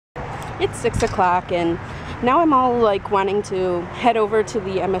It's 6 o'clock and now I'm all like wanting to head over to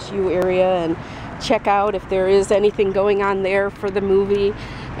the MSU area and check out if there is anything going on there for the movie.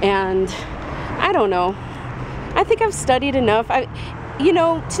 And I don't know. I think I've studied enough. You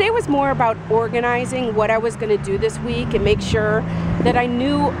know, today was more about organizing what I was going to do this week and make sure that I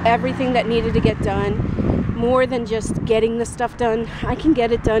knew everything that needed to get done, more than just getting the stuff done. I can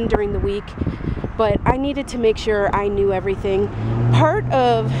get it done during the week, but I needed to make sure I knew everything. Part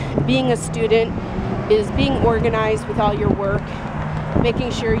of being a student is being organized with all your work,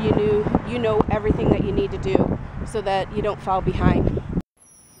 making sure you know everything that you need to do so that you don't fall behind.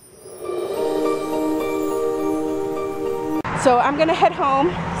 So I'm gonna head home,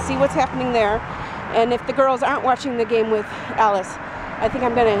 see what's happening there, and if the girls aren't watching the game with Alice, I think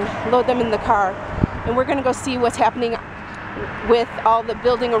I'm gonna load them in the car and we're gonna go see what's happening with all the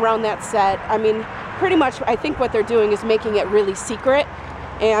building around that set. I mean, pretty much I think what they're doing is making it really secret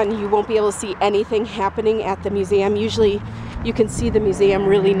and you won't be able to see anything happening at the museum. Usually you can see the museum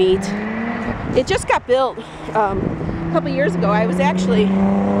really neat. It just got built a couple years ago. I was actually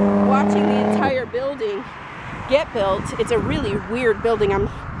watching the entire building get built. It's a really weird building. I'm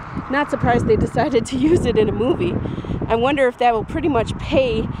not surprised they decided to use it in a movie. I wonder if that will pretty much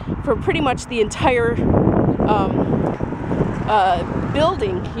pay for pretty much the entire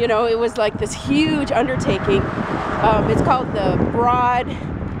building. You know, it was like this huge undertaking. It's called the Broad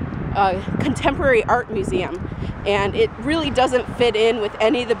Contemporary Art Museum, and it really doesn't fit in with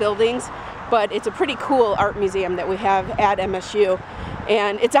any of the buildings, but it's a pretty cool art museum that we have at MSU,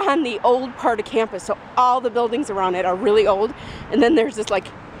 and it's on the old part of campus, so all the buildings around it are really old, and then there's this like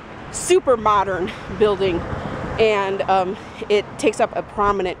super modern building, and it takes up a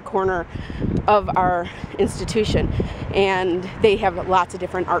prominent corner of our institution, and they have lots of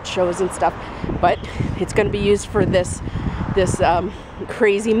different art shows and stuff, but it's going to be used for this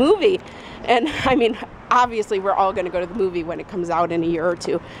crazy movie. And I mean, obviously we're all going to go to the movie when it comes out in a year or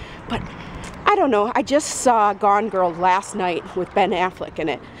two, but I don't know, I just saw Gone Girl last night with Ben Affleck in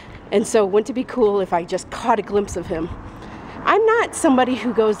it, and so wouldn't it be cool if I just caught a glimpse of him? I'm not somebody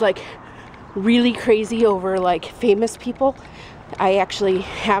who goes like really crazy over like famous people. I actually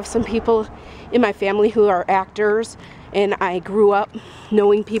have some people in my family who are actors, and I grew up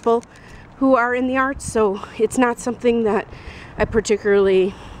knowing people who are in the arts, so it's not something that I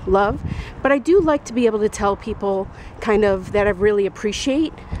particularly love, but I do like to be able to tell people kind of that I really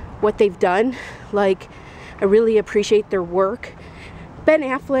appreciate what they've done. Like, I really appreciate their work. Ben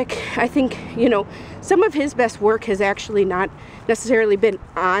Affleck, I think, you know, some of his best work has actually not necessarily been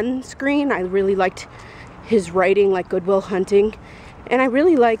on screen. I really liked his writing, like Good Will Hunting, and I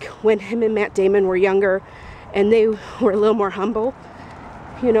really like when him and Matt Damon were younger and they were a little more humble,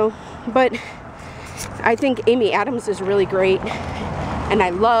 you know. But I think Amy Adams is really great, and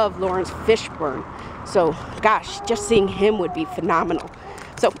I love Lawrence Fishburne, so gosh, just seeing him would be phenomenal.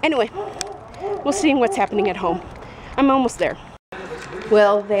 So anyway, we'll see what's happening at home. I'm almost there.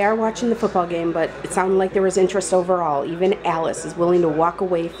 Well, they are watching the football game, but it sounded like there was interest overall. Even Alice is willing to walk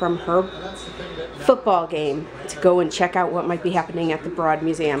away from her football game to go and check out what might be happening at the Broad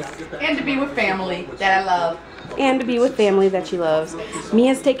Museum. And to be with family that I love. And to be with family that she loves.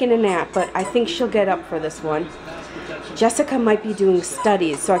 Mia's taking a nap, but I think she'll get up for this one. Jessica might be doing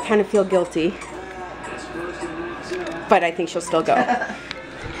studies, so I kind of feel guilty. But I think she'll still go.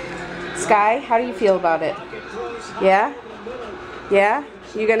 Sky, how do you feel about it? Yeah? Yeah?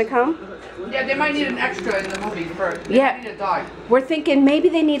 You gonna come? Yeah, they might need an extra in the movie first. They Yeah. might need a dog. We're thinking maybe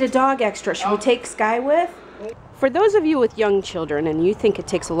they need a dog extra. Should we take Sky with? For those of you with young children and you think it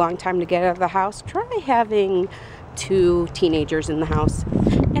takes a long time to get out of the house, try having 2 teenagers in the house.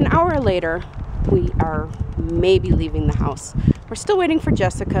 An hour later, we are maybe leaving the house. We're still waiting for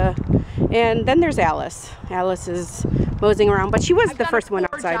Jessica, and then there's Alice. Alice is moseying around, but she was the first one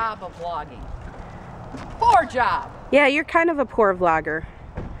outside. Poor job of vlogging. Poor job. Yeah, you're kind of a poor vlogger.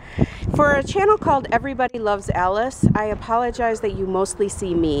 For a channel called Everybody Loves Alice, I apologize that you mostly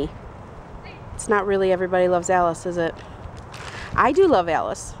see me. It's not really Everybody Loves Alice, is it? I do love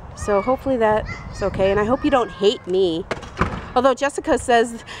Alice, so hopefully that's okay, and I hope you don't hate me. Although Jessica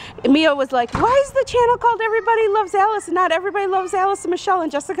says, Mia was like, why is the channel called Everybody Loves Alice and not Everybody Loves Alice and Michelle?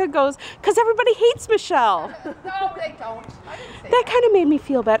 And Jessica goes, because everybody hates Michelle. No, they don't. That kind of made me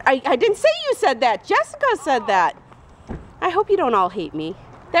feel bad. I didn't say you said that. Jessica said that. I hope you don't all hate me.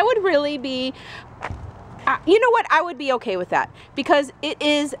 That would really be, you know what? I would be okay with that because it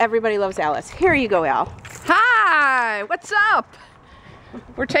is Everybody Loves Alice. Here you go, Al. Hi, what's up?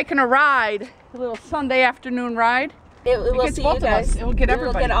 We're taking a ride, a little Sunday afternoon ride. It will see you guys. It will get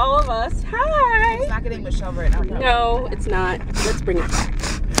everybody. It will get all of us. Hi. It's not getting Michelle right now. No, it's not. Let's bring it back.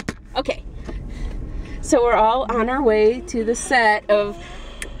 Okay. So we're all on our way to the set of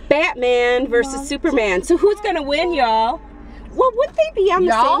Batman versus Superman. So who's gonna win, y'all? Well, wouldn't they be on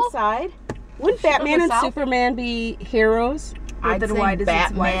the same side? Wouldn't Batman and Superman be heroes? I'd say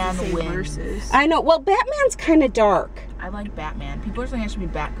Batman wins. I know. Well, Batman's kind of dark. I like Batman. People are saying I should be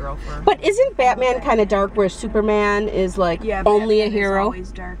Batgirl for. But isn't Batman kind of dark, where Superman is like only a hero?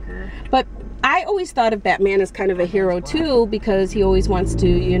 Always darker. But I always thought of Batman as kind of a hero too, because he always wants to,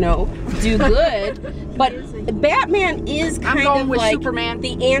 you know, do good. But Batman is kind of like Superman.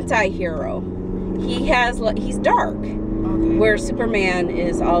 The anti-hero. He's dark, where Superman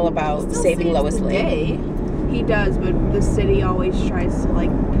is all about saving Lois Lane. He does, but the city always tries to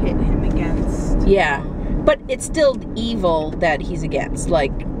like pit him against. Yeah, but it's still evil that he's against,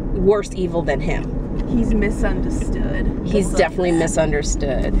 like worse evil than him. He's misunderstood. He's definitely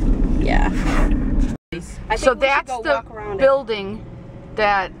misunderstood. Yeah. So that's the building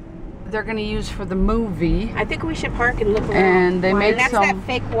that they're going to use for the movie. I think we should park and look around. And they made that's some. That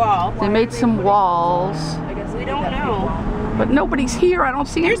fake wall. They made some walls. I guess we don't know. But nobody's here. I don't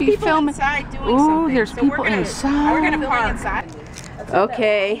see anybody filming. Inside doing Ooh, something. there's people inside. We're gonna park inside.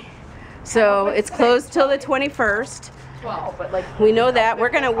 Okay, so it's closed till the 21st. We know that. We're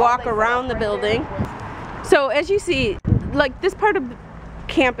gonna walk around the building. So as you see, like this part of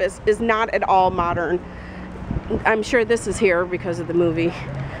campus is not at all modern. I'm sure this is here because of the movie,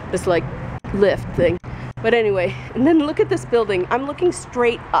 this like lift thing. But anyway, and then look at this building. I'm looking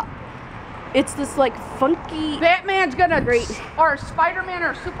straight up. It's this like funky. Batman's gonna, or Spider-Man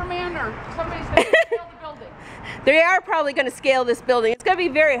or Superman or somebody's gonna scale the building. They are probably gonna scale this building. It's gonna be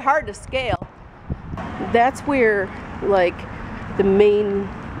very hard to scale. That's where like the main,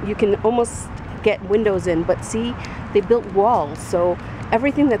 you can almost get windows in, but see, they built walls. So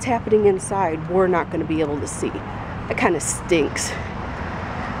everything that's happening inside, we're not gonna be able to see. That kind of stinks.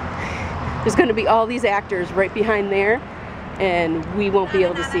 There's gonna be all these actors right behind there, and we won't be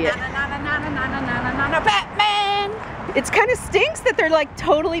able to see it. Batman! It kind of stinks that they're like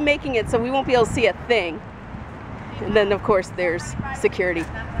totally making it so we won't be able to see a thing. And then of course there's security.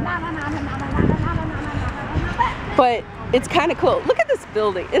 But it's kind of cool. Look at this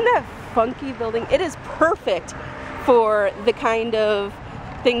building. Isn't that funky building? It is perfect for the kind of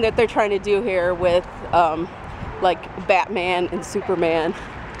thing that they're trying to do here with like Batman and Superman.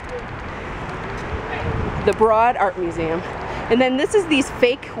 The Broad Art Museum. And then this is these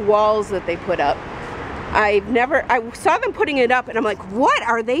fake walls that they put up. I saw them putting it up and I'm like, what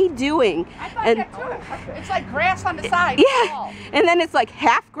are they doing? I thought that too. It's like grass on the side. Yeah, and then it's like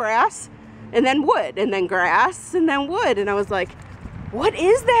half grass and then wood and then grass and then wood. And I was like, what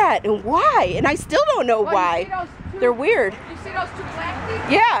is that and why? And I still don't know why. They're weird. You see those two black things?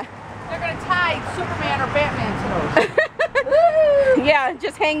 Yeah. They're going to tie Superman or Batman to those. Yeah,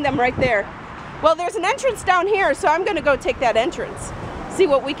 just hang them right there. Well, there's an entrance down here, so I'm going to go take that entrance. See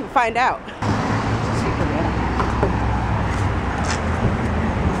what we can find out.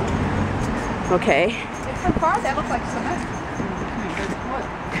 Okay. From far, that looks like cement.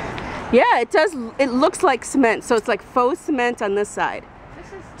 Yeah, it does. It looks like cement, so it's like faux cement on this side.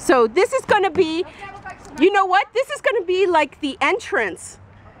 So this is going to be, you know what? This is going to be like the entrance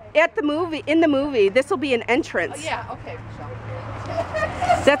at the movie. In the movie, this will be an entrance. Oh yeah. Okay.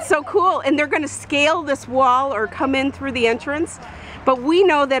 That's so cool. And they're going to scale this wall or come in through the entrance. But we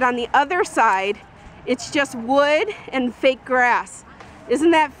know that on the other side, it's just wood and fake grass.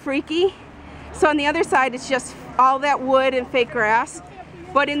 Isn't that freaky? So on the other side, it's just all that wood and fake grass.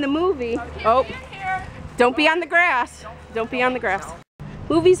 But in the movie, oh, don't be on the grass. Don't be on the grass.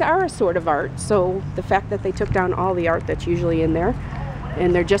 Movies are a sort of art. So the fact that they took down all the art that's usually in there,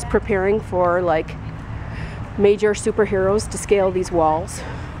 and they're just preparing for like major superheroes to scale these walls.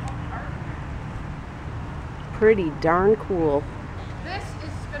 Pretty darn cool. This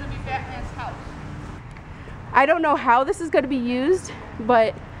is going to be Batman's house. I don't know how this is going to be used,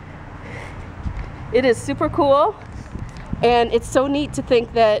 but it is super cool. And it's so neat to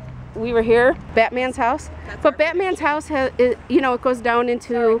think that we were here, Batman's house. But Batman's house has, you know, it goes down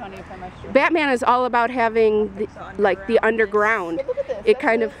into, Batman is all about having the, like the underground. It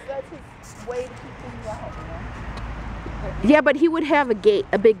kind of, yeah, but he would have a gate,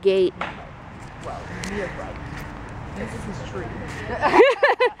 a big gate. Well, you're right. This is his tree.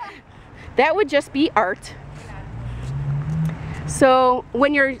 That would just be art. So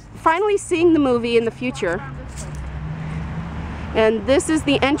when you're finally seeing the movie in the future, and this is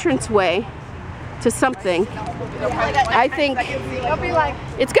the entranceway to something, I think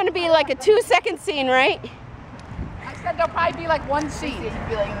it's going to be like a 2-second scene, right? I said there'll probably be like one scene.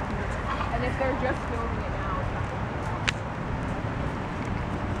 And if they're just